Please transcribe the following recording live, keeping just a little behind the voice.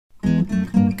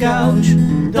couch,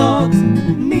 dogs,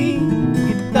 me,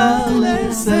 guitar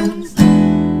lessons.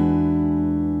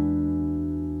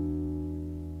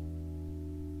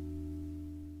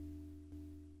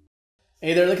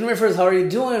 Hey there, LickNRiffers, how are you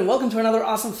doing? Welcome to another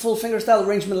awesome full fingerstyle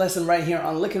arrangement lesson right here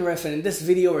on LickNRiff. And in this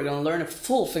video, we're going to learn a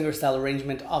full fingerstyle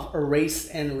arrangement of Erase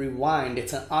and Rewind.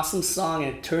 It's an awesome song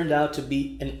and it turned out to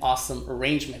be an awesome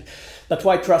arrangement. But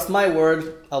why trust my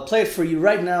word? I'll play it for you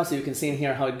right now so you can see in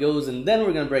here how it goes, and then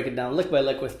we're going to break it down lick by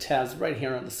lick with tabs right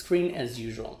here on the screen as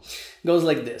usual. It goes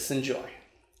like this. Enjoy.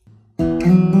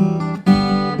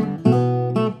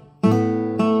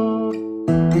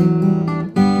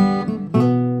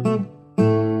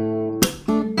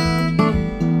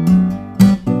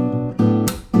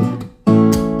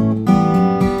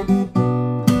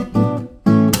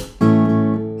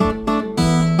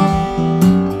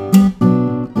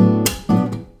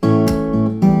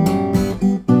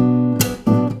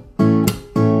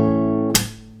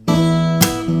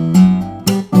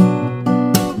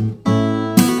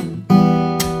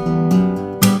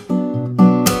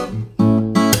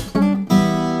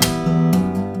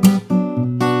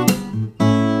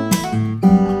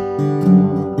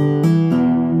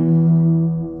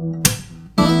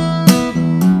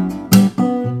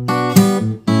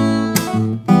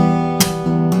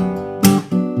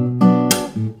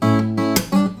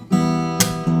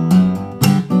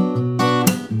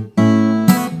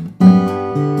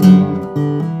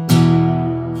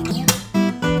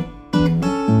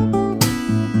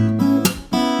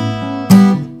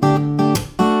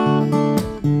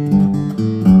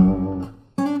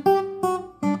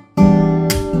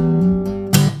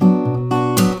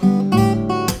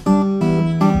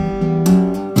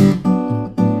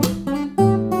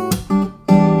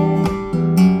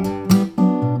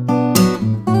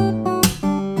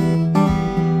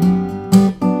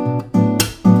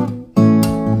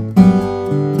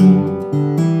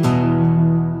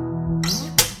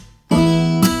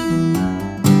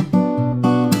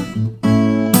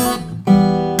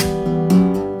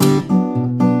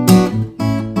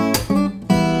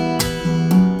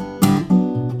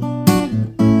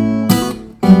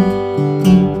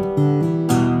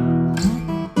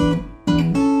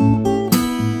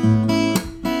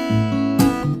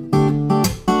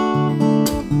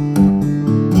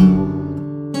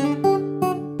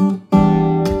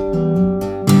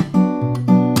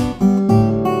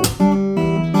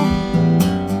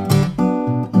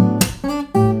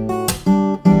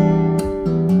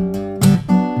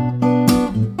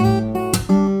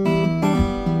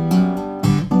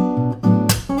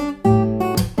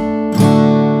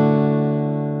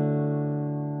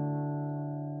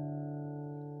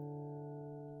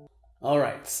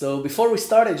 Alright, so before we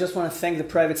start, I just want to thank the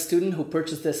private student who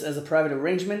purchased this as a private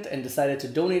arrangement and decided to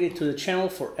donate it to the channel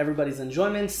for everybody's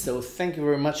enjoyment, so thank you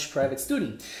very much, private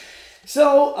student.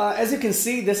 So, as you can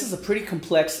see, this is a pretty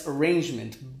complex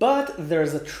arrangement, but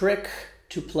there's a trick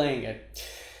to playing it.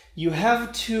 You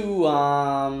have to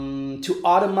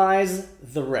automize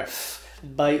the riff.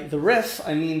 By the riff,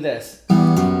 I mean this.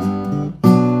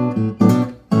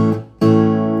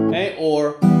 Okay,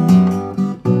 or...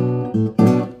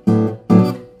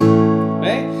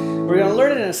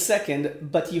 a second,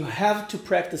 but you have to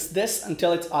practice this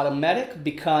until it's automatic,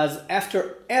 because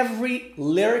after every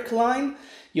lyric line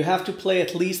you have to play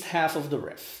at least half of the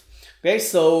riff. Okay,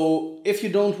 so if you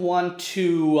don't want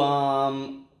to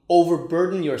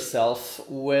overburden yourself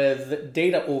with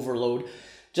data overload,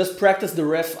 just practice the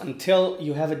riff until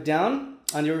you have it down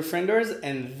on your fingers,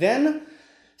 and then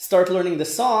start learning the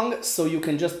song so you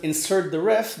can just insert the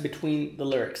riff between the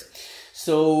lyrics.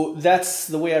 So that's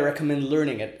the way I recommend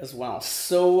learning it as well.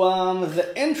 So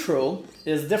the intro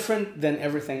is different than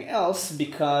everything else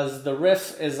because the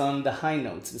riff is on the high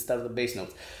notes instead of the bass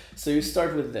notes. So you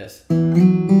start with this.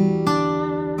 And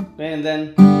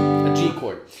then a G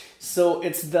chord. So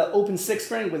it's the open 6th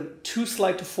string with 2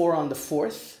 slide to 4 on the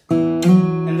 4th.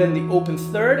 And then the open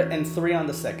 3rd and 3 on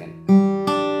the 2nd.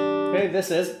 Okay, this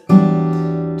is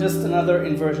just another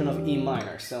inversion of E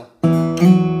minor. So...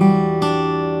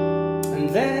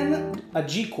 then a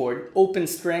G chord, open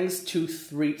strings 2,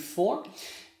 3, 4,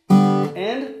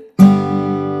 and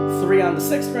 3 on the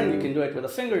 6th string. You can do it with a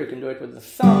finger, you can do it with the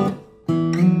thumb.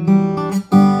 Okay,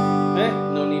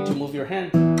 no need to move your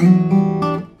hand.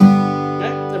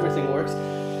 Okay, everything works.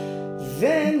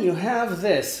 Then you have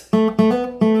this.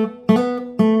 Okay,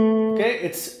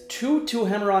 it's 2, 2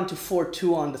 hammer on to 4,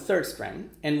 2 on the 3rd string,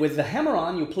 and with the hammer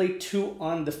on you play 2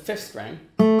 on the 5th string.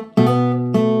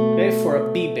 Okay, for a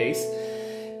B bass.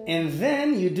 And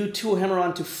then you do 2 hammer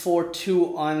on to 4,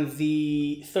 2 on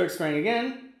the 3rd string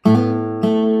again.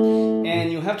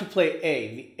 and you have to play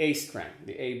A, the A string,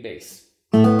 the A bass.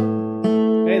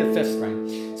 Okay, the fifth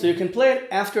string. So you can play it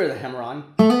after the hammer-on,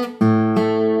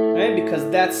 okay, because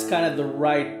that's kind of the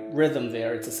right rhythm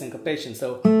there. It's a syncopation.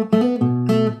 So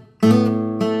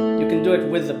you can do it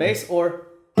with the bass or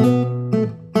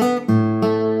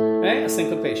okay, a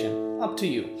syncopation. Up to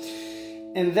you.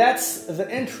 And that's the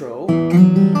intro.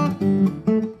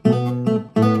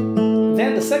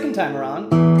 Then the second time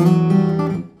around,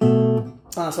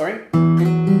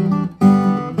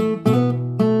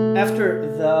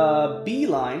 after the B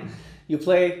line, you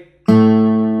play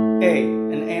A,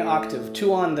 an A octave,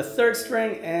 2 on the third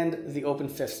string and the open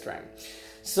fifth string.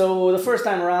 So the first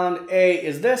time around, A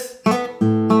is this,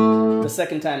 the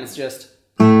second time it's just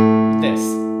this.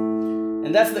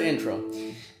 And that's the intro.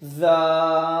 The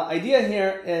idea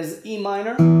here is E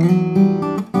minor,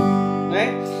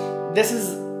 okay? This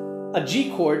is a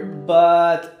G chord,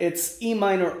 but it's E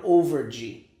minor over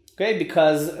G, okay?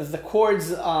 Because the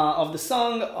chords of the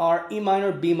song are E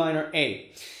minor, B minor,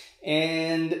 A.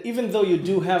 And even though you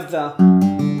do have the,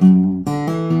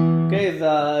 okay,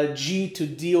 the G to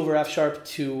D over F sharp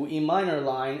to E minor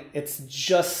line, it's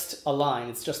just a line,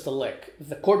 it's just a lick.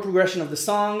 The chord progression of the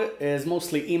song is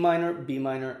mostly E minor, B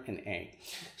minor, and A.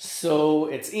 So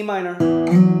it's E minor,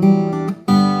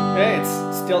 okay,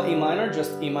 it's still E minor,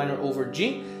 just E minor over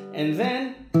G, and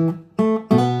then,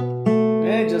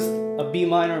 okay, just a B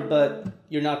minor, but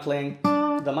you're not playing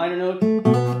the minor note,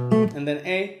 and then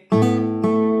A,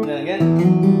 and then again,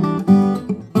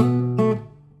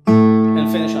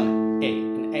 and finish on A,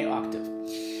 an A octave.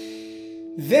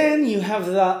 Then you have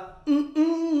the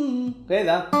okay,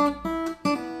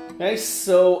 okay,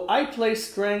 so I play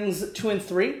strings 2 and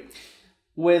 3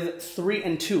 with 3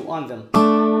 and 2 on them.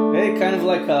 Okay, kind of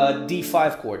like a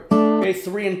D5 chord. Okay,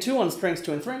 3 and 2 on strings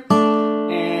 2 and 3.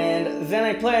 And then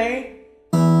I play,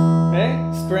 okay,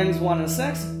 strings 1 and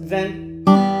 6. Then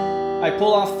I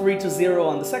pull off 3 to 0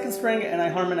 on the second string and I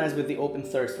harmonize with the open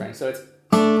third string. So it's...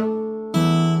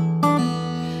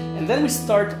 And then we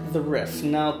start the riff.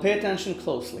 Now pay attention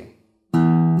closely.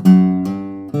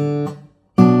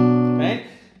 Okay,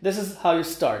 this is how you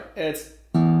start. It's...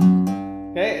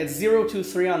 okay, it's 0, 2,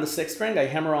 3 on the sixth string. I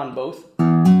hammer on both.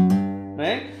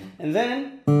 Right? And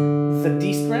then the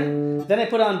D string. Then I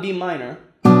put on B minor.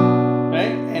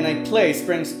 Right? And I play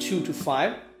strings 2 to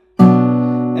 5.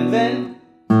 And then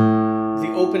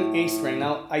the open A string.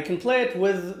 Now I can play it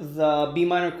with the B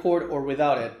minor chord or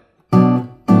without it.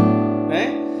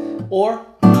 Okay? Or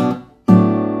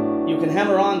you can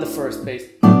hammer on the first bass.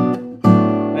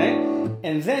 Right?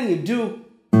 And then you do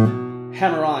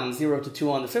hammer on 0 to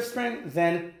 2 on the fifth string,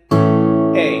 then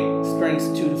A, strings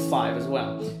 2 to 5 as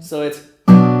well. So it's,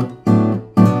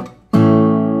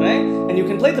 okay? And you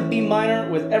can play the B minor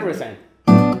with everything.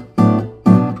 Okay?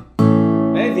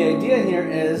 The idea here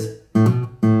is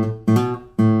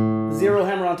 0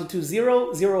 hammer on to 2,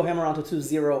 0, 0 hammer on to 2,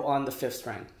 0 on the fifth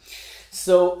string.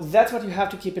 So that's what you have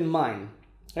to keep in mind.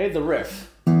 Okay? The riff.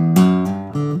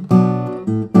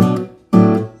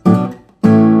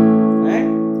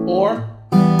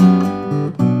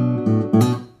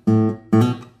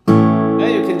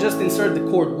 Insert the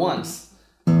chord once,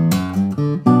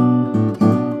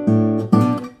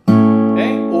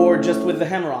 okay, or just with the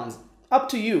hammer-ons. Up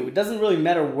to you. It doesn't really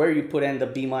matter where you put in the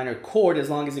B minor chord as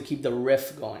long as you keep the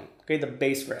riff going, okay, the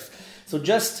bass riff. So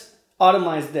just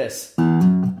automize this,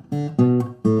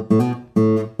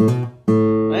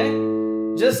 okay?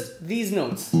 Just these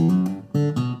notes,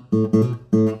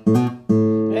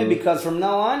 okay? Because from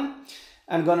now on,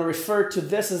 I'm going to refer to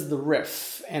this as the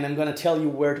riff, and I'm going to tell you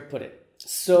where to put it.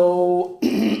 So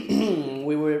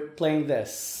we were playing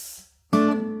this. Right?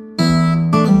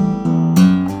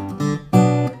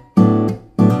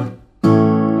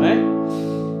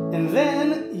 And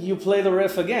then you play the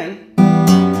riff again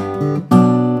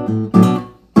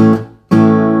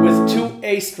with 2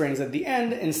 A strings at the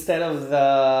end instead of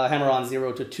the hammer-on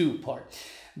 0 to 2 part.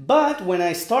 But when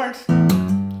I start,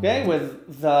 okay,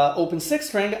 with the open sixth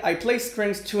string, I play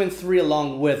strings 2 and 3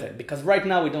 along with it, because right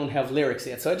now we don't have lyrics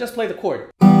yet, so I just play the chord.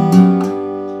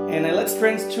 And I let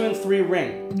strings 2 and 3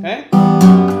 ring, okay?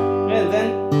 And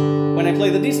then, when I play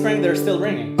the D string, they're still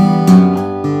ringing.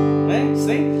 Okay,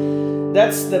 see?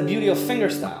 That's the beauty of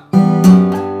fingerstyle.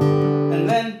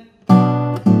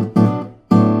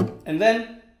 And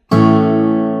then,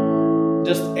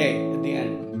 just A at the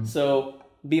end. So,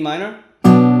 B minor,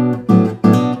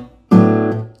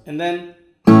 and then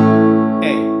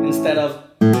A. Instead of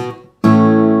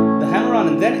the hammer-on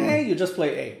and then A, you just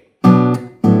play A.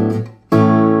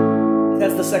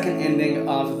 That's the second ending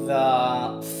of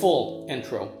the full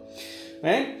intro.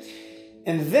 Right?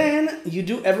 And then you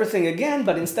do everything again,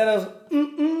 but instead of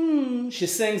she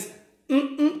sings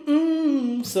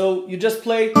so you just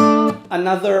play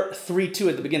another 3-2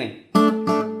 at the beginning.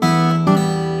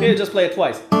 Okay, you just play it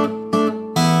twice.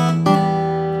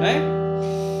 Right?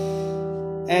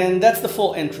 And that's the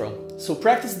full intro. So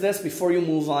practice this before you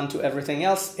move on to everything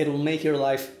else. It will make your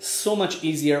life so much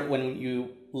easier when you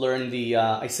learn the,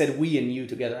 I said we and you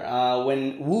together.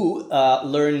 When Wu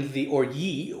learn the, or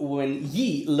Yi, when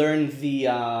Yi learn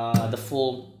the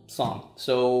full song.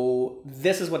 So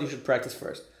this is what you should practice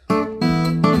first.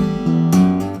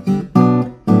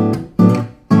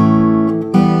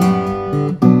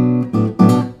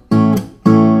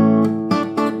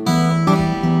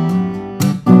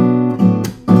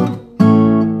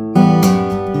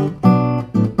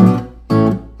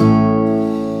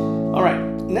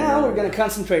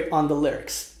 Concentrate on the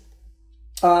lyrics.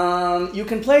 You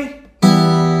can play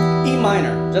E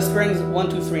minor, just strings 1,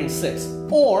 2, 3, and 6.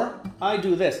 Or I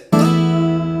do this.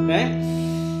 Okay?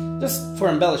 Just for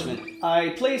embellishment. I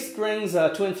play strings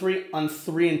 2 and 3 on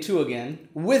 3 and 2 again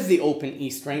with the open E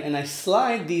string, and I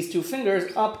slide these two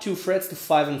fingers up 2 frets to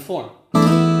 5 and 4.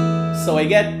 So I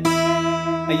get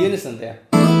a unison there.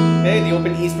 Okay? The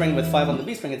open E string with 5 on the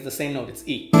B string, it's the same note, it's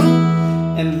E.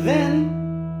 And then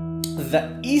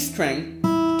the E string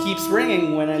keeps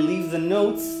ringing when I leave the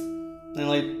notes and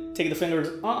I take the fingers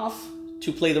off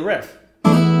to play the riff.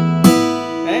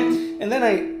 Okay? And then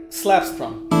I slap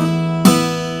strum.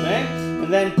 Okay?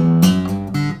 And then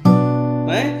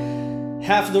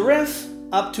half the riff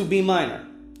up to B minor.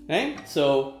 Okay?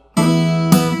 So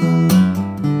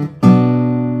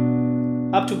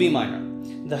up to B minor.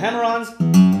 The hammer-ons,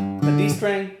 the D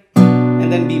string,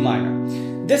 and then B minor.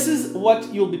 This is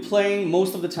what you'll be playing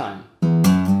most of the time.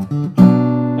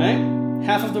 Right?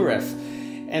 Half of the riff.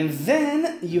 And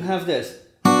then you have this.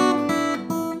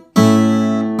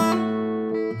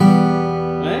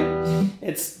 Right?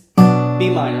 It's B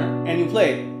minor, and you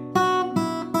play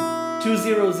 2,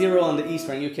 0, 0 on the E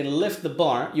string. You can lift the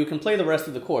bar, you can play the rest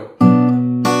of the chord.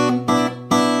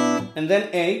 And then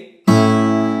A,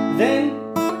 then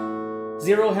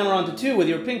 0 hammer onto 2 with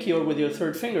your pinky or with your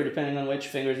third finger, depending on which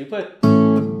fingers you put.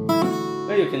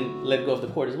 Or you can let go of the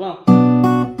chord as well.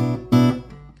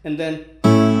 And then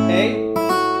A,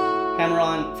 hammer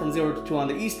on from 0 to 2 on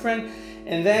the E string,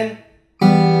 and then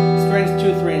strings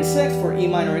 2, 3, and 6 for E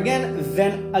minor again,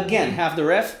 then again half the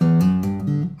riff.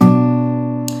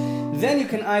 Then you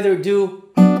can either do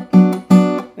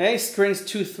strings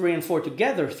 2, 3, and 4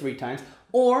 together 3 times,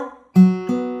 or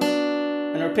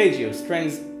an arpeggio,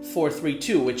 strings 4, 3,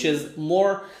 2, which is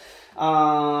more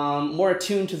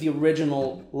attuned to the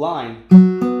original line.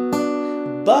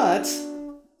 But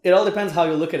it all depends how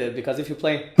you look at it, because if you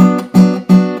play,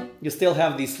 you still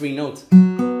have these 3 notes,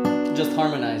 just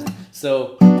harmonized.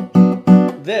 So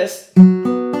this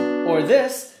or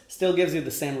this still gives you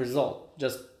the same result,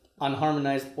 just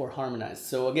unharmonized or harmonized.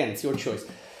 So again, it's your choice.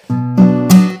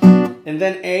 And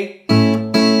then A,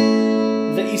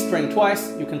 the E string twice,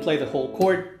 you can play the whole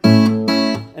chord.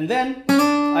 And then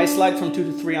I slide from 2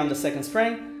 to 3 on the second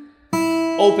string,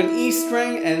 open E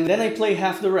string, and then I play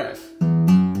half the riff.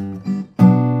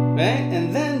 Okay?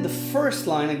 And then the first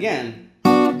line again.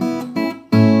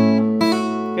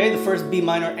 Okay, the first B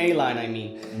minor A line, I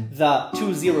mean. The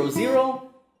 2, 0, 0,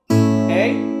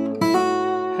 A,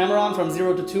 hammer on from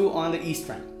 0 to 2 on the E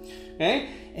string. Okay?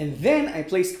 And then I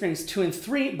play strings 2 and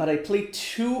 3, but I play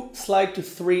 2 slide to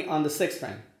 3 on the 6th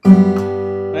string.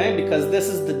 Okay? Because this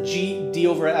is the G, D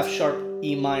over F sharp,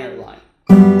 E minor line.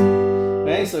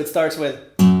 Okay? So it starts with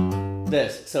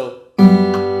this. So,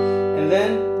 and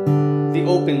then the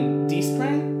open D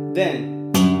string, then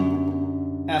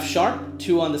F sharp,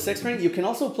 2 on the 6th string. You can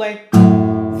also play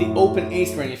the open A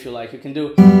string if you like. You can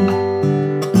do,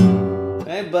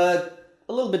 okay, but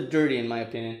a little bit dirty in my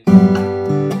opinion.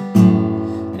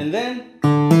 And then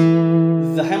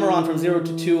the hammer on from 0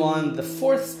 to 2 on the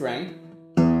 4th string,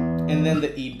 and then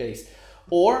the E bass.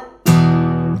 Or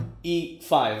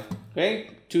E5, okay?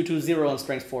 2, 2, 0 on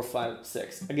strings 4, 5,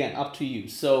 6. Again, up to you.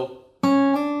 So,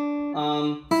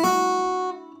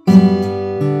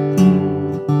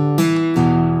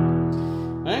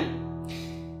 right?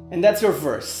 And that's your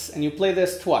verse, and you play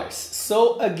this twice.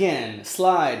 So again,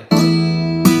 slide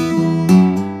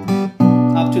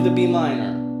up to the B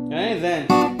minor, okay? Then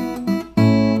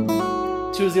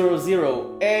 2, 0,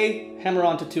 0, A, hammer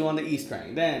on to 2 on the E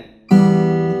string. Then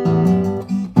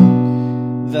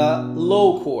the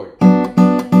low chord,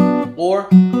 or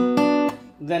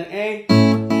then A,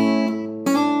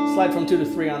 slide from 2 to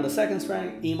 3 on the 2nd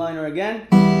string, E minor again,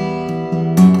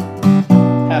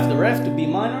 half the riff to B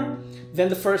minor, then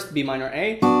the first B minor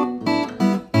A,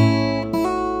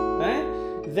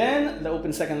 then the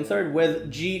open second and third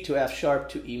with G to F sharp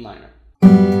to E minor.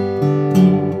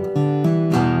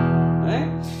 Right?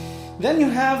 Then you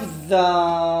have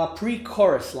the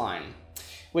pre-chorus line,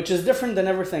 which is different than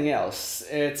everything else.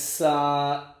 It's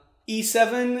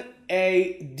E7,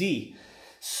 A, D.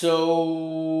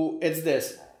 So it's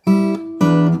this.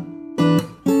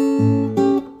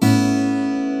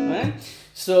 Right?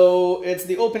 So it's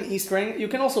the open E string. You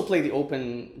can also play the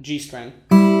open G string.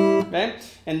 Okay?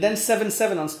 And then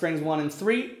 7/7 on strings 1 and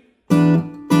 3.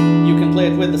 You can play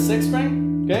it with the 6th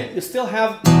string. Okay? You still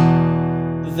have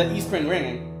the E string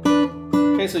ringing.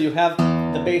 Okay, so you have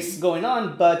the bass going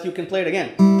on, but you can play it again.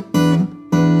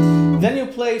 Then you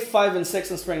play 5 and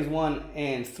 6 on strings 1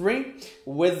 and 3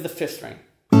 with the 5th string,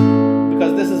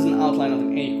 because this is an outline of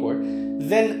an A chord.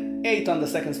 Then 8 on the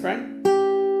 2nd string.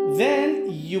 Then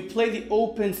you play the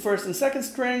open 1st and 2nd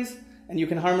strings, and you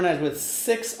can harmonize with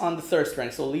 6 on the 3rd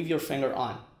string, so leave your finger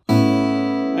on.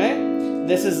 Right?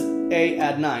 This is A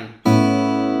add 9.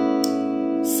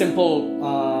 Simple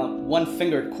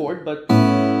one-fingered chord, but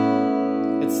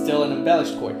it's still an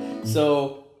embellished chord.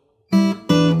 So, and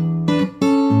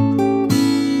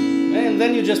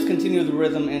then you just continue the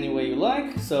rhythm any way you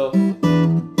like. So,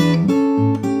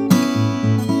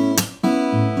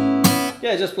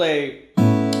 yeah, just play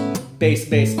bass,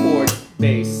 bass, chord,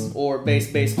 bass, or bass,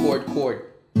 bass, chord, chord.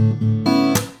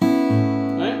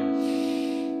 Right?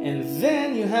 And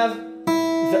then you have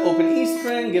the open E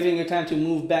string, giving you time to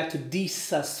move back to D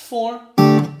sus4.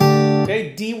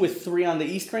 Okay, D with 3 on the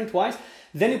E string twice.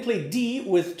 Then you play D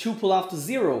with 2 pull off to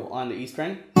 0 on the E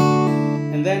string.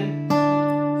 And then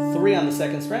 3 on the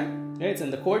 2nd string. Okay, it's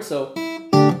in the chord, so.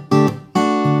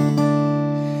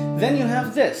 Then you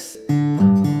have this.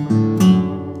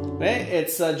 Okay,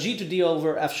 it's G to D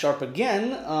over F sharp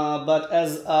again, but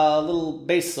as a little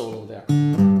bass solo there.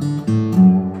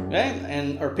 Okay,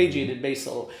 and arpeggiated bass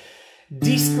solo.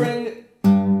 D string,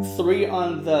 3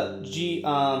 on the G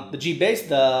bass,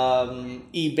 the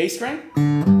E bass string.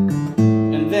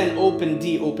 And then open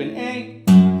D, open A,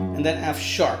 and then F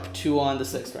sharp, 2 on the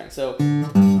 6th string. So,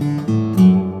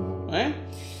 right?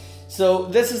 So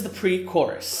this is the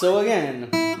pre-chorus. So again,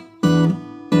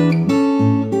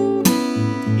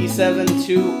 E7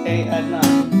 to A add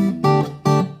 9,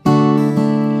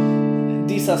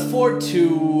 D sus4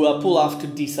 to pull off to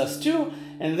D sus2,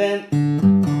 and then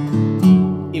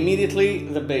immediately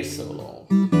the bass solo.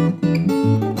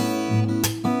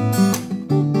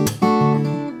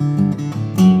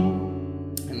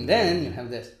 Then you have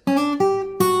this,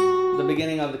 the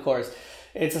beginning of the chorus.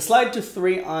 It's a slide to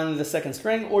 3 on the 2nd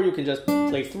string, or you can just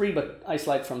play 3, but I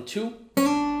slide from 2.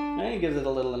 Okay, gives it a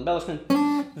little embellishment.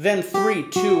 Then 3,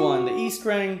 2 on the E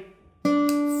string,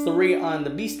 3 on the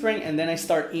B string, and then I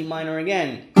start E minor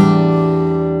again.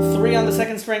 3 on the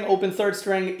 2nd string, open 3rd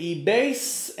string, E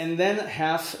bass, and then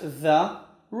half the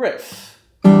riff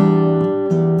to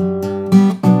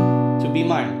B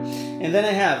minor. And then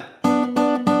I have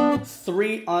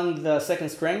 3 on the 2nd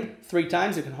string, 3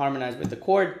 times. You can harmonize with the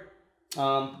chord.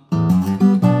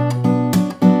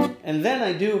 And then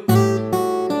I do,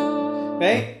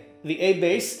 okay, the A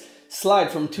bass, slide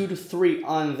from 2 to 3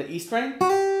 on the E string,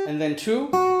 and then 2,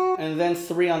 and then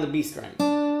 3 on the B string.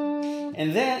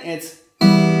 And then it's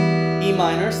E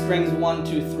minor, strings 1,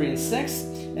 2, 3, and 6,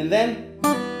 and then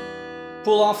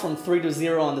pull off from 3 to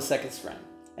 0 on the 2nd string.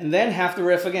 And then half the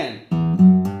riff again,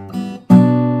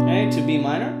 okay, to B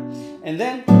minor. And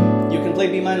then you can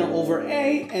play B minor over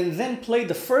A, and then play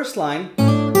the first line,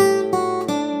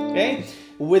 okay,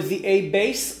 with the A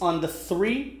bass on the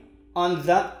 3 on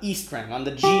the E string, on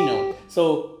the G note.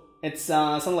 So it's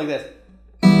something like this.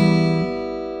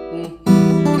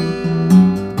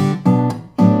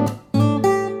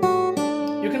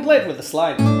 You can play it with the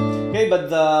slide, okay, but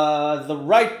the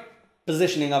right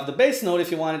positioning of the bass note,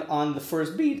 if you want it on the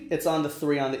first beat, it's on the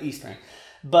 3 on the E string.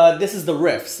 But this is the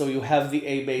riff, so you have the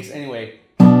A bass anyway.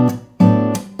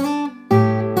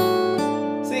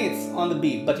 See, it's on the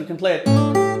beat, but you can play it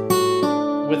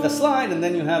with the slide, and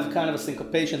then you have kind of a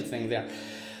syncopation thing there.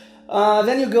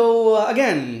 Then you go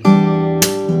again.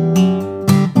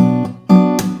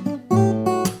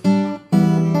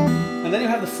 And then you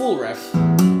have the full riff.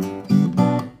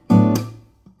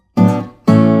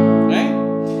 Okay?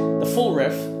 The full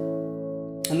riff.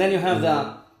 And then you have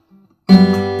the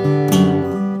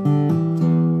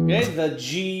the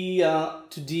G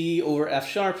to D over F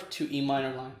sharp to E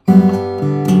minor line.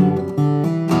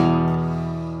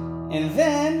 And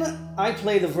then I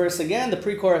play the verse again, the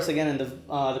pre-chorus again, and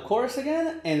the chorus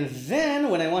again. And then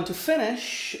when I want to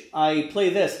finish, I play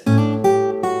this.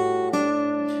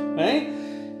 Okay?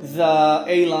 The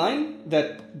A line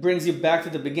that brings you back to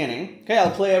the beginning. Okay,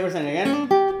 I'll play everything again.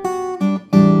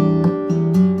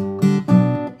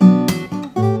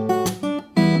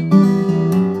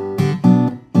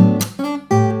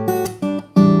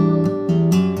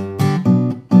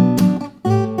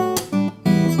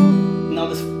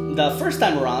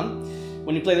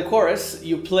 play the chorus,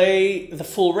 you play the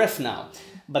full riff now.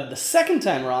 But the second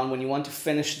time around, when you want to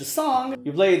finish the song,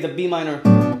 you play the B minor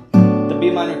to B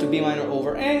minor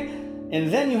over A, and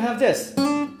then you have this.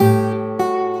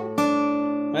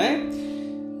 Right?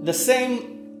 The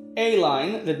same A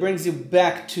line that brings you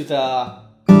back to the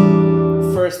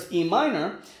first E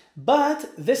minor,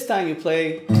 but this time you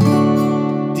play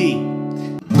D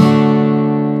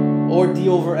or D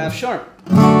over F sharp,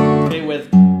 okay, with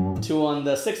 2 on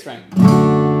the 6th string,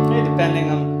 okay, depending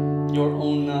on your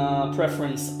own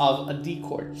preference of a D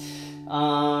chord.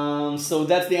 So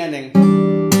that's the ending.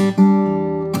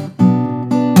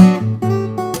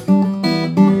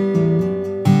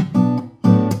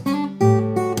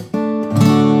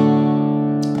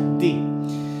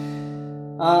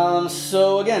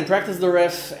 So again, practice the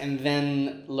riff and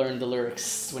then learn the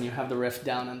lyrics when you have the riff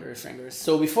down under your fingers.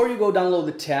 So before you go download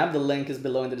the tab, the link is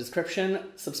below in the description.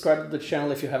 Subscribe to the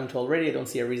channel if you haven't already. I don't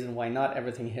see a reason why not.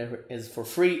 Everything here is for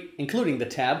free, including the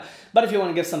tab. But if you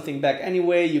want to give something back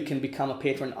anyway, you can become a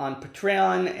patron on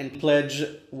Patreon and pledge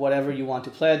whatever you want to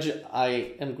pledge.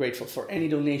 I am grateful for any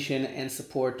donation and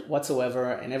support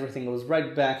whatsoever, and everything goes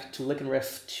right back to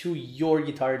LickNRiff, to your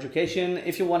guitar education.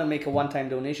 If you want to make a one-time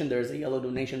donation, there's a yellow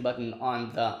donation button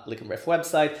on the LickNRiff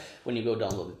website when you go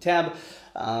download the tab.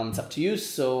 It's up to you.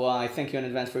 So I thank you in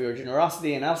advance for your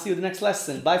generosity, and I'll see you in the next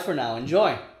lesson. Bye for now.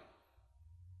 Enjoy.